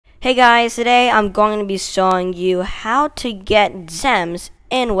Hey guys, today I'm going to be showing you how to get gems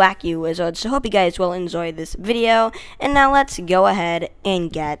in Wacky Wizard. So hope you guys will enjoy this video. And now let's go ahead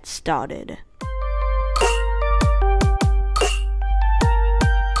and get started.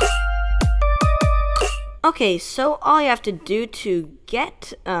 Okay, so all you have to do to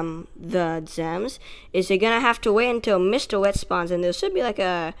get the gems is you're gonna have to wait until Mr. Wet spawns, and there should be like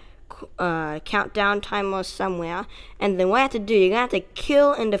a countdown timer somewhere. And then what you have to do, you're gonna have to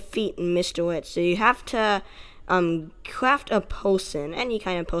kill and defeat Mr. Wet. So you have to craft a potion, any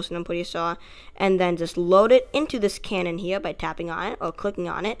kind of potion I'm pretty sure, and then just load it into this cannon here by tapping on it or clicking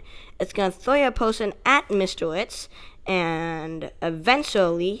on it. It's gonna throw your potion at Mr. Wet, and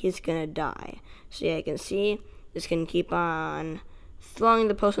eventually he's gonna die. So yeah, you can see this can keep on throwing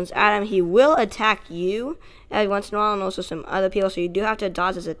the potions at him. He will attack you every once in a while, and also some other people, so you do have to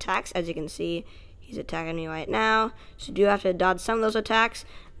dodge his attacks. As you can see, he's attacking me right now, so you do have to dodge some of those attacks,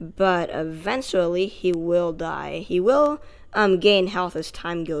 but eventually he will die. He will gain health as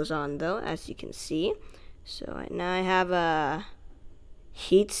time goes on, though, as you can see. So right now I have a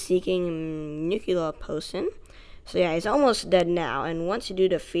heat-seeking nuclear potion. So yeah, he's almost dead now, and once you do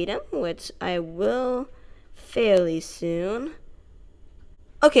defeat him, which I will fairly soon.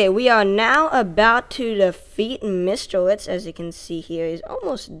 Okay, we are now about to defeat Mr. Witz. As you can see here, he's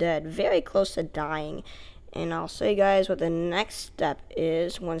almost dead, very close to dying. And I'll show you guys what the next step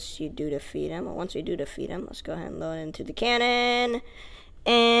is once you do defeat him. Once we do defeat him, let's go ahead and load into the cannon.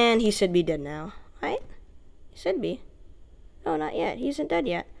 And he should be dead now, right? He should be. No, not yet. He isn't dead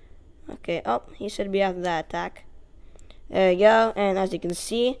yet. Okay, oh, he should be after that attack. There you go, and as you can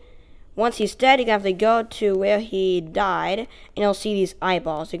see, once he's dead, you're going to have to go to where he died, and you'll see these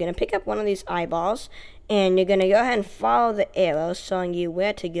eyeballs. You're going to pick up one of these eyeballs, and you're going to go ahead and follow the arrow showing you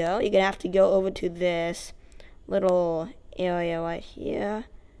where to go. You're going to have to go over to this little area right here,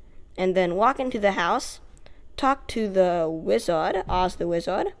 and then walk into the house, talk to the wizard, Oz the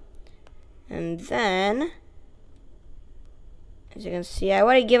wizard, and then, as you can see, I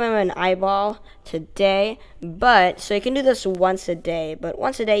already give him an eyeball today, but so you can do this once a day. But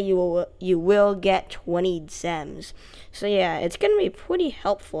once a day, you will get 20 gems. So yeah, it's gonna be pretty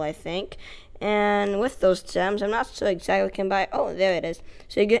helpful, I think. And with those gems, I'm not sure exactly what you can buy. Oh, there it is.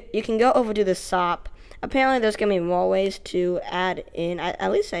 So you can go over to the shop. Apparently, there's gonna be more ways to add in.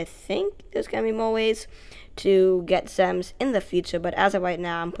 At least I think there's gonna be more ways to get gems in the future. But as of right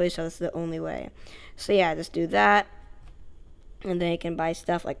now, I'm pretty sure that's the only way. So yeah, just do that. And then you can buy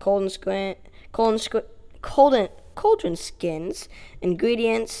stuff like cauldron skins,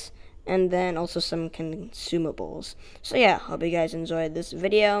 ingredients, and then also some consumables. So yeah, hope you guys enjoyed this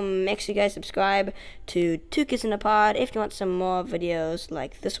video. Make sure you guys subscribe to 2 Kids in a Pod if you want some more videos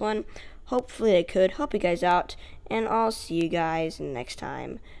like this one. Hopefully I could help you guys out, and I'll see you guys next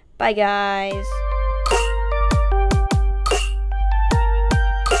time. Bye guys!